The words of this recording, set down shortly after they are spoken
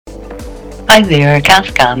Hi there,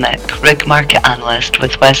 Kath Gammack, rig market analyst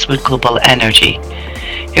with Woodside Global Energy.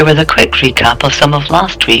 Here with a quick recap of some of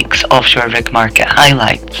last week's offshore rig market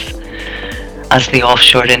highlights. As the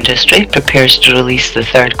offshore industry prepares to release the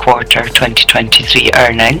third quarter 2023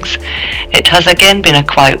 earnings, it has again been a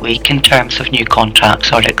quiet week in terms of new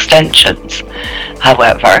contracts or extensions.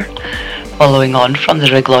 However, following on from the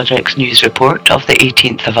RigLogic's news report of the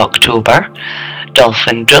 18th of October,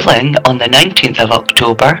 Dolphin Drilling on the 19th of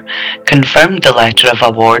October confirmed the letter of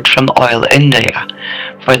award from Oil India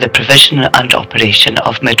for the provision and operation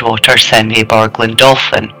of mid-water semi-Borgland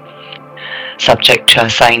Dolphin. Subject to a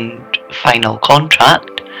signed final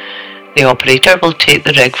contract, the operator will take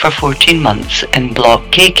the rig for 14 months in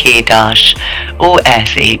Block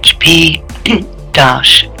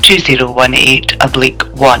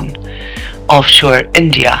KK-OSHP-2018/1 offshore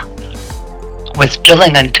India, with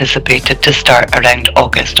drilling anticipated to start around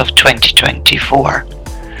August of 2024.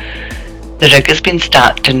 The rig has been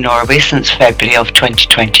stacked in Norway since February of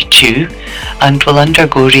 2022 and will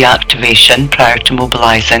undergo reactivation prior to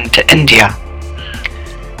mobilising to India.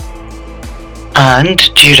 And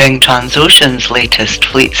during Transocean's latest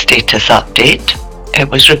fleet status update, it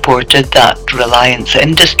was reported that Reliance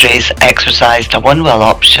Industries exercised a one-well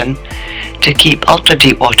option to keep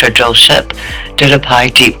ultra-deepwater drillship Dhirubhai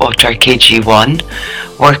Deepwater KG1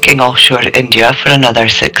 working offshore India for another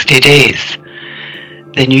 60 days.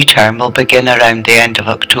 The new term will begin around the end of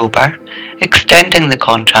October, extending the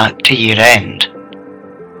contract to year-end.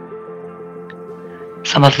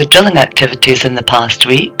 Some of the drilling activities in the past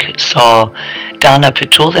week saw Dana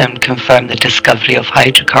Petroleum confirm the discovery of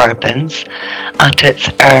hydrocarbons at its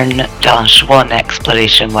ERN-1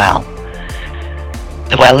 exploration well.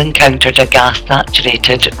 The well encountered a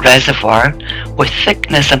gas-saturated reservoir with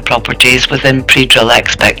thickness and properties within pre-drill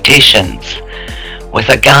expectations, with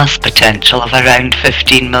a gas potential of around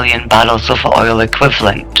 15 million barrels of oil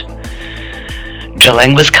equivalent.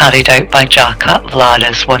 Drilling was carried out by Jackup Noble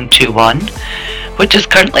 121, which is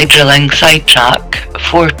currently drilling sidetrack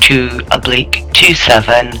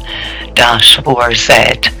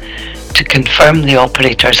 42/27-4Z to confirm the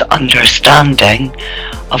operator's understanding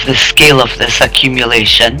of the scale of this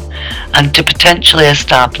accumulation and to potentially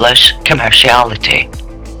establish commerciality.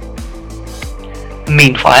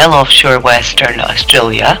 Meanwhile, offshore Western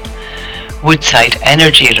Australia, Woodside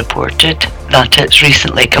Energy reported that its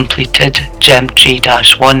recently completed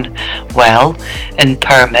Gem3-1 well in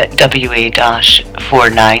permit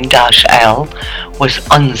WA-49-L was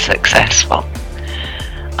unsuccessful.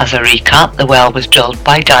 As a recap, the well was drilled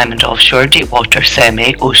by Diamond Offshore Deepwater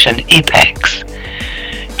Semi-Ocean Apex.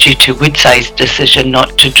 Due to Woodside's decision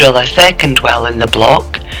not to drill a second well in the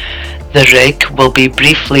block, the rig will be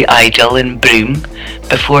briefly idle in Broome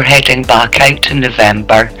before heading back out in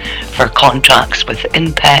November for contracts with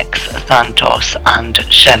Inpex, Santos and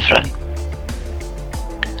Chevron.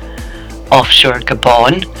 Offshore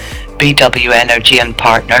Gabon, BW Energy and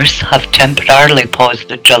partners have temporarily paused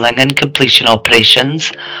the drilling and completion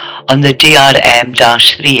operations on the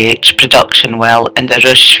DRM-3H production well in the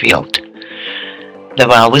Ruche field. The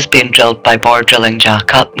well was being drilled by bore drilling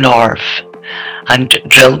Jackup Norv and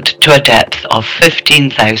drilled to a depth of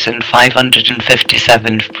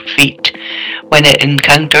 15,557 feet when it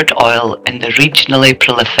encountered oil in the regionally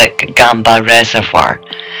prolific Gamba reservoir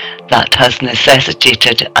that has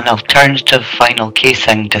necessitated an alternative final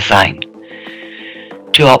casing design.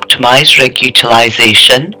 To optimise rig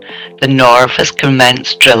utilisation, the Norv has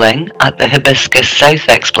commenced drilling at the Hibiscus South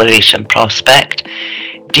exploration prospect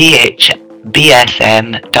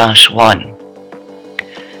DHBSM-1.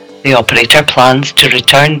 The operator plans to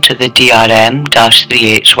return to the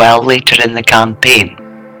DRM-3H well later in the campaign.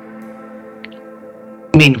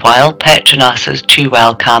 Meanwhile, Petronas'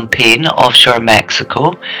 two-well campaign offshore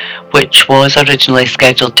Mexico, which was originally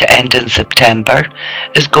scheduled to end in September,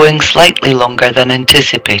 is going slightly longer than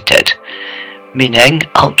anticipated, meaning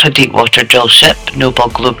ultra-deepwater drillship Noble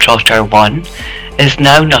Globetrotter I is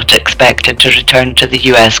now not expected to return to the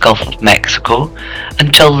US Gulf of Mexico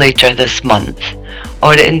until later this month,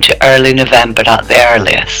 or into early November at the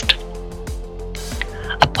earliest.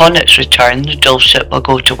 Upon its return, the drillship will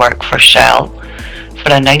go to work for Shell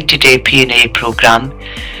for a 90-day P&A programme,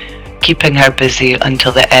 keeping her busy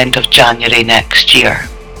until the end of January next year.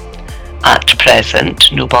 At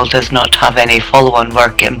present, Noble does not have any follow-on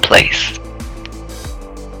work in place.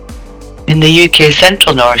 In the UK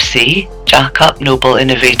Central North Sea, Jackup Noble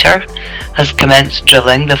Innovator has commenced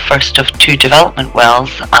drilling the first of two development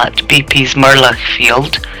wells at BP's Murlach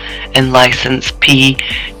field in licence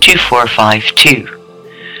P2452.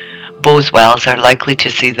 Both wells are likely to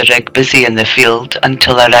see the rig busy in the field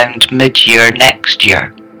until around mid-year next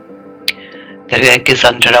year. The rig is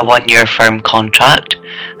under a 1-year firm contract.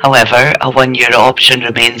 However, a 1-year option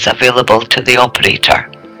remains available to the operator.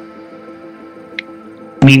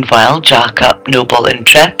 Meanwhile, Jackup Noble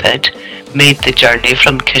Intrepid made the journey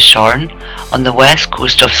from Kishorn on the west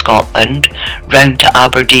coast of Scotland round to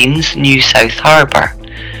Aberdeen's New South Harbour,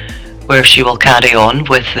 where she will carry on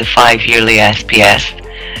with the 5-yearly SPS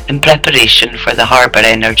in preparation for the Harbour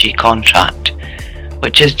Energy contract,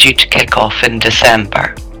 which is due to kick off in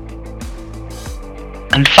December.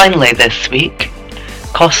 And finally this week,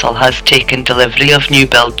 COSL has taken delivery of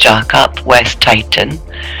newbuild Jackup West Titan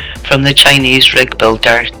from the Chinese rig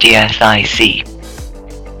builder DSIC.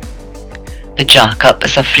 The Jackup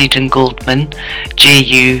is a Fried & Goldman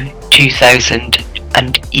JU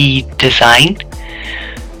 2000E design,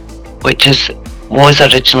 which was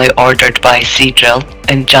originally ordered by Seadrill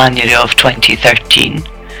in January of 2013,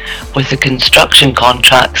 with the construction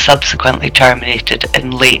contract subsequently terminated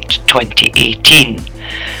in late 2018,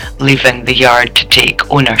 leaving the yard to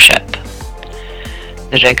take ownership.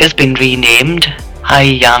 The rig has been renamed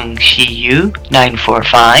Haiyang Shiyu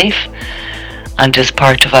 945 and is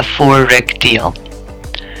part of a 4-rig deal.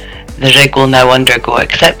 The rig will now undergo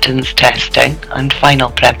acceptance testing and final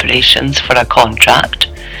preparations for a contract,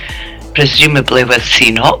 presumably with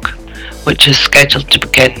CNOOC, which is scheduled to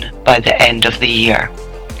begin by the end of the year.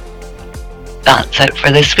 That's it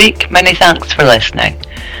for this week. Many thanks for listening,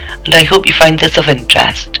 and I hope you find this of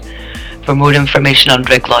interest. For more information on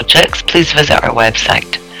rig logics, please visit our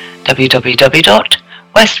website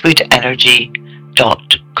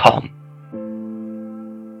www.westwoodenergy.com.